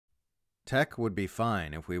Tech would be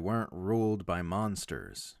fine if we weren't ruled by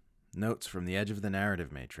monsters. Notes from the edge of the narrative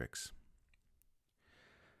matrix.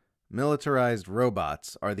 Militarized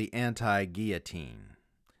robots are the anti-guillotine.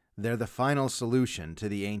 They're the final solution to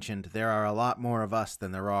the ancient "there are a lot more of us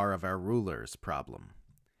than there are of our rulers" problem.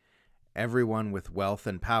 Everyone with wealth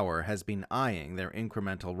and power has been eyeing their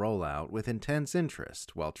incremental rollout with intense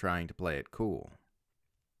interest while trying to play it cool.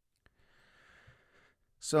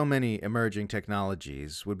 So many emerging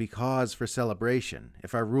technologies would be cause for celebration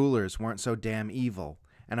if our rulers weren't so damn evil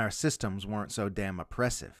and our systems weren't so damn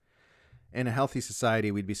oppressive. In a healthy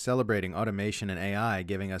society, we'd be celebrating automation and AI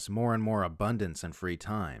giving us more and more abundance and free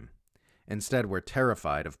time. Instead, we're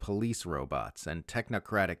terrified of police robots and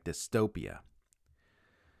technocratic dystopia.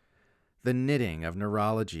 The knitting of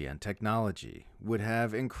neurology and technology would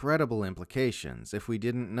have incredible implications if we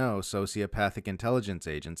didn't know sociopathic intelligence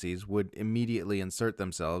agencies would immediately insert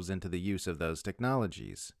themselves into the use of those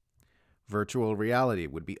technologies. Virtual reality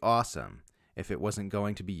would be awesome if it wasn't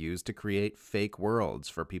going to be used to create fake worlds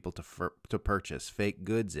for people to purchase fake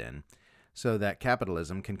goods in, so that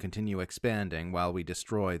capitalism can continue expanding while we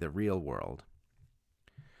destroy the real world.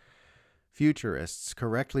 Futurists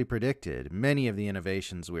correctly predicted many of the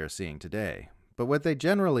innovations we are seeing today, but what they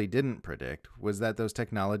generally didn't predict was that those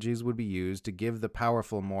technologies would be used to give the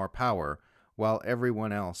powerful more power while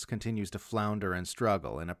everyone else continues to flounder and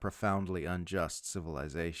struggle in a profoundly unjust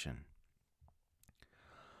civilization.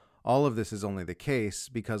 All of this is only the case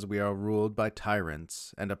because we are ruled by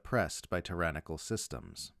tyrants and oppressed by tyrannical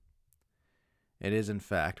systems. It is, in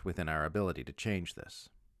fact, within our ability to change this.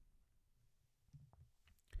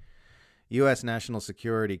 U.S. National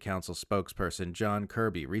Security Council spokesperson John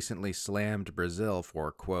Kirby recently slammed Brazil for,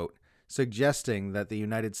 quote, suggesting that the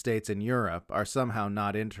United States and Europe are somehow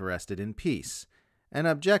not interested in peace, an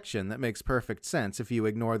objection that makes perfect sense if you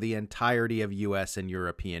ignore the entirety of U.S. and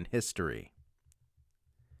European history.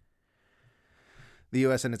 The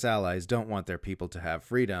U.S. and its allies don't want their people to have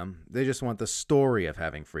freedom, they just want the story of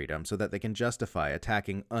having freedom so that they can justify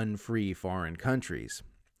attacking unfree foreign countries.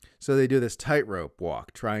 So they do this tightrope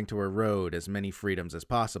walk, trying to erode as many freedoms as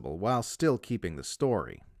possible, while still keeping the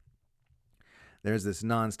story. There's this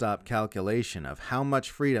nonstop calculation of how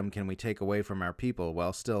much freedom can we take away from our people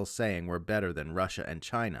while still saying we're better than Russia and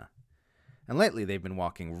China. And lately they've been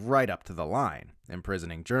walking right up to the line,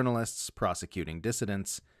 imprisoning journalists, prosecuting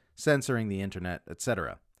dissidents, censoring the internet,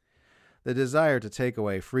 etc. The desire to take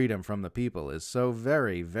away freedom from the people is so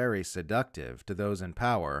very, very seductive to those in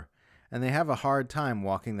power, and they have a hard time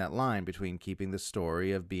walking that line between keeping the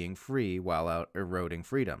story of being free while out eroding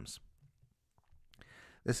freedoms.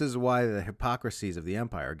 This is why the hypocrisies of the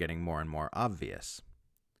empire are getting more and more obvious.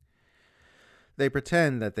 They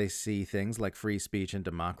pretend that they see things like free speech and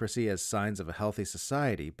democracy as signs of a healthy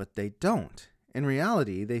society, but they don't. In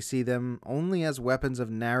reality, they see them only as weapons of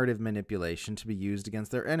narrative manipulation to be used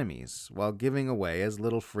against their enemies, while giving away as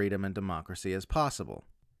little freedom and democracy as possible.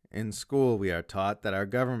 In school, we are taught that our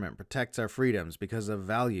government protects our freedoms because of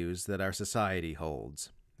values that our society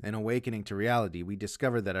holds. In awakening to reality, we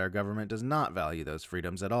discover that our government does not value those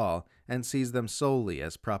freedoms at all and sees them solely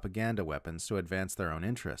as propaganda weapons to advance their own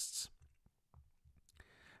interests.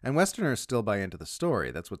 And Westerners still buy into the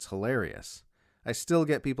story. That's what's hilarious. I still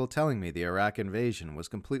get people telling me the Iraq invasion was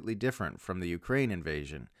completely different from the Ukraine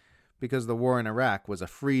invasion because the war in Iraq was a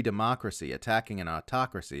free democracy attacking an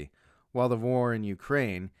autocracy, while the war in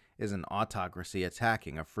Ukraine is an autocracy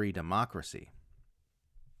attacking a free democracy.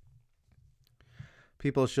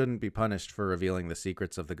 People shouldn't be punished for revealing the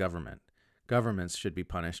secrets of the government. Governments should be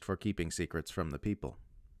punished for keeping secrets from the people.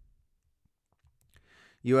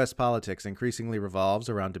 U.S. politics increasingly revolves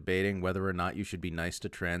around debating whether or not you should be nice to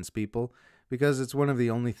trans people, because it's one of the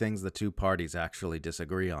only things the two parties actually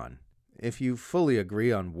disagree on. If you fully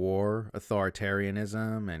agree on war,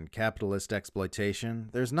 authoritarianism, and capitalist exploitation,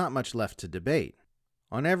 there's not much left to debate.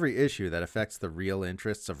 On every issue that affects the real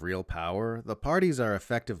interests of real power, the parties are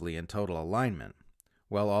effectively in total alignment,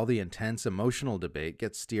 while all the intense emotional debate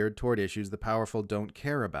gets steered toward issues the powerful don't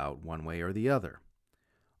care about one way or the other.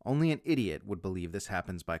 Only an idiot would believe this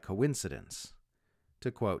happens by coincidence.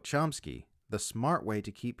 To quote Chomsky, the smart way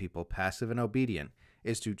to keep people passive and obedient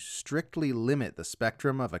is to strictly limit the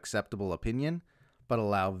spectrum of acceptable opinion, but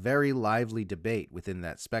allow very lively debate within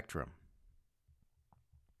that spectrum.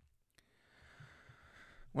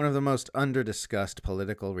 One of the most under-discussed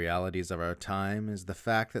political realities of our time is the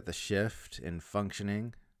fact that the shift in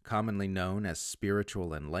functioning, commonly known as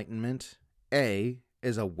spiritual enlightenment, A,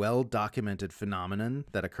 is a well-documented phenomenon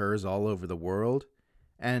that occurs all over the world,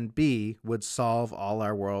 and B, would solve all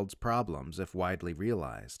our world's problems if widely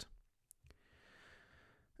realized.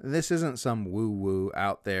 This isn't some woo-woo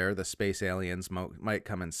out there the space aliens might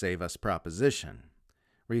come and save us proposition.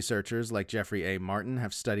 Researchers like Jeffrey A. Martin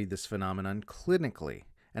have studied this phenomenon clinically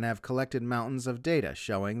and have collected mountains of data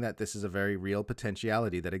showing that this is a very real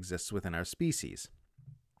potentiality that exists within our species.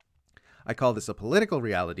 I call this a political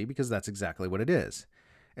reality because that's exactly what it is.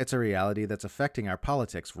 It's a reality that's affecting our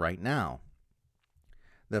politics right now.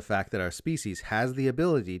 The fact that our species has the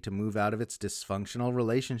ability to move out of its dysfunctional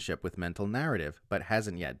relationship with mental narrative, but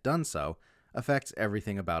hasn't yet done so, affects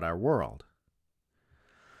everything about our world.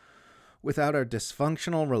 Without our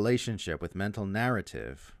dysfunctional relationship with mental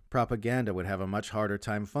narrative, propaganda would have a much harder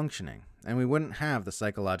time functioning, and we wouldn't have the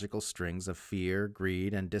psychological strings of fear,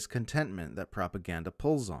 greed, and discontentment that propaganda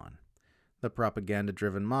pulls on. The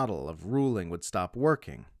propaganda-driven model of ruling would stop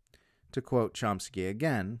working. To quote Chomsky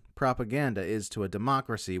again, propaganda is to a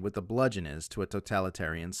democracy what the bludgeon is to a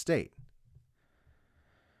totalitarian state.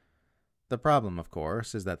 The problem, of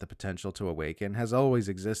course, is that the potential to awaken has always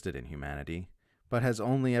existed in humanity, but has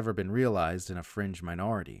only ever been realized in a fringe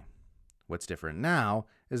minority. What's different now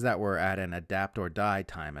is that we're at an adapt or die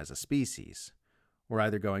time as a species. We're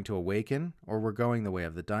either going to awaken or we're going the way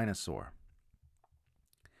of the dinosaur.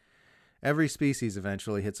 Every species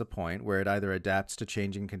eventually hits a point where it either adapts to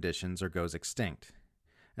changing conditions or goes extinct.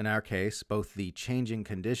 In our case, both the changing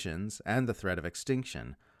conditions and the threat of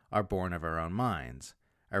extinction are born of our own minds,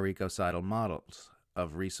 our ecocidal models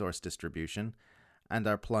of resource distribution, and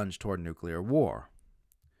our plunge toward nuclear war.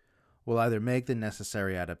 We'll either make the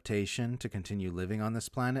necessary adaptation to continue living on this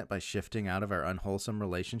planet by shifting out of our unwholesome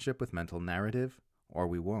relationship with mental narrative, or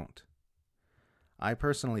we won't. I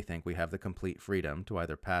personally think we have the complete freedom to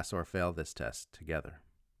either pass or fail this test together.